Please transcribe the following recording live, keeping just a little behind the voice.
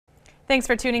Thanks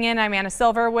for tuning in. I'm Anna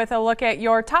Silver with a look at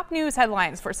your top news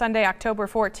headlines for Sunday, October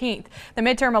 14th. The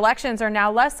midterm elections are now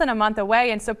less than a month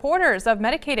away, and supporters of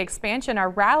Medicaid expansion are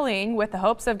rallying with the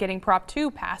hopes of getting Prop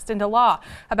 2 passed into law.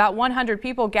 About 100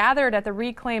 people gathered at the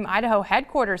Reclaim Idaho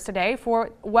headquarters today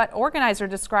for what organizers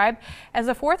describe as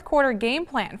a fourth quarter game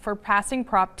plan for passing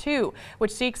Prop 2,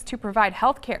 which seeks to provide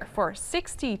health care for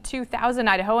 62,000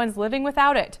 Idahoans living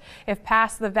without it. If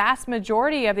passed, the vast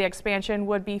majority of the expansion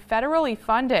would be federally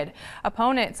funded.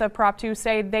 Opponents of Prop 2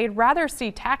 say they'd rather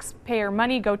see taxpayer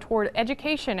money go toward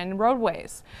education and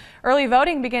roadways. Early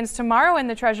voting begins tomorrow in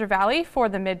the Treasure Valley for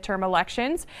the midterm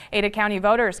elections. Ada County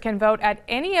voters can vote at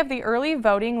any of the early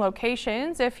voting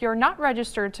locations. If you're not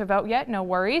registered to vote yet, no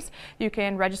worries. You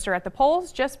can register at the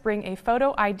polls. Just bring a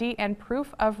photo ID and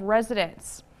proof of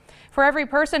residence. For every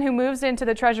person who moves into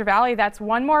the Treasure Valley, that's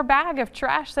one more bag of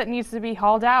trash that needs to be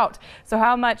hauled out. So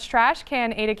how much trash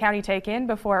can Ada County take in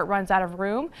before it runs out of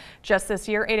room? Just this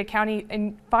year, Ada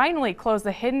County finally closed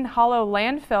the Hidden Hollow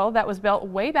landfill that was built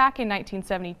way back in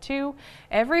 1972.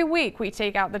 Every week we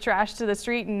take out the trash to the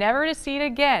street, never to see it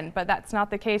again. But that's not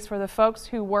the case for the folks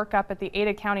who work up at the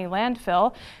Ada County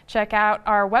landfill. Check out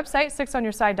our website,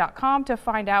 6onyourside.com, to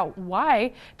find out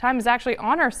why time is actually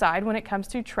on our side when it comes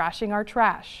to trashing our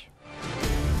trash.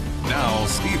 Now,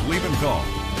 Steve Liebenthal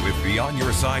with the On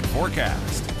Your Side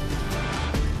forecast.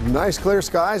 Nice clear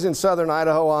skies in southern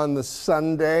Idaho on the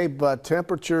Sunday, but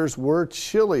temperatures were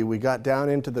chilly. We got down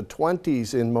into the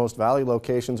 20s in most valley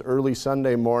locations early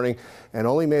Sunday morning and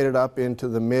only made it up into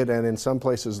the mid and in some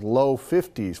places low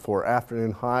 50s for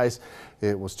afternoon highs.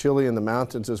 It was chilly in the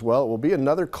mountains as well. It will be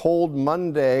another cold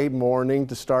Monday morning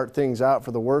to start things out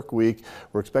for the work week.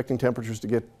 We're expecting temperatures to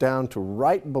get down to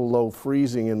right below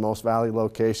freezing in most valley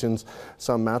locations.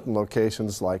 Some mountain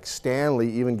locations like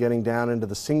Stanley even getting down into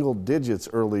the single digits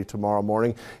early tomorrow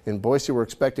morning. In Boise, we're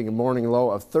expecting a morning low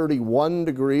of 31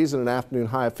 degrees and an afternoon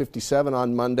high of 57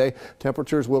 on Monday.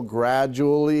 Temperatures will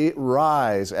gradually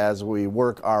rise as we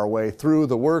work our way through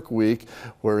the work week.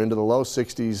 We're into the low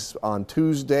 60s on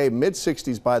Tuesday, mid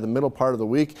 60s by the middle part of the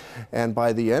week, and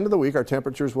by the end of the week our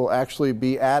temperatures will actually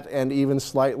be at and even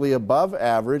slightly above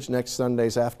average. Next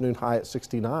Sunday's afternoon high at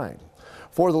 69.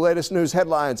 For the latest news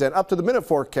headlines and up to the minute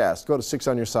forecast, go to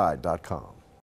 6onyourside.com.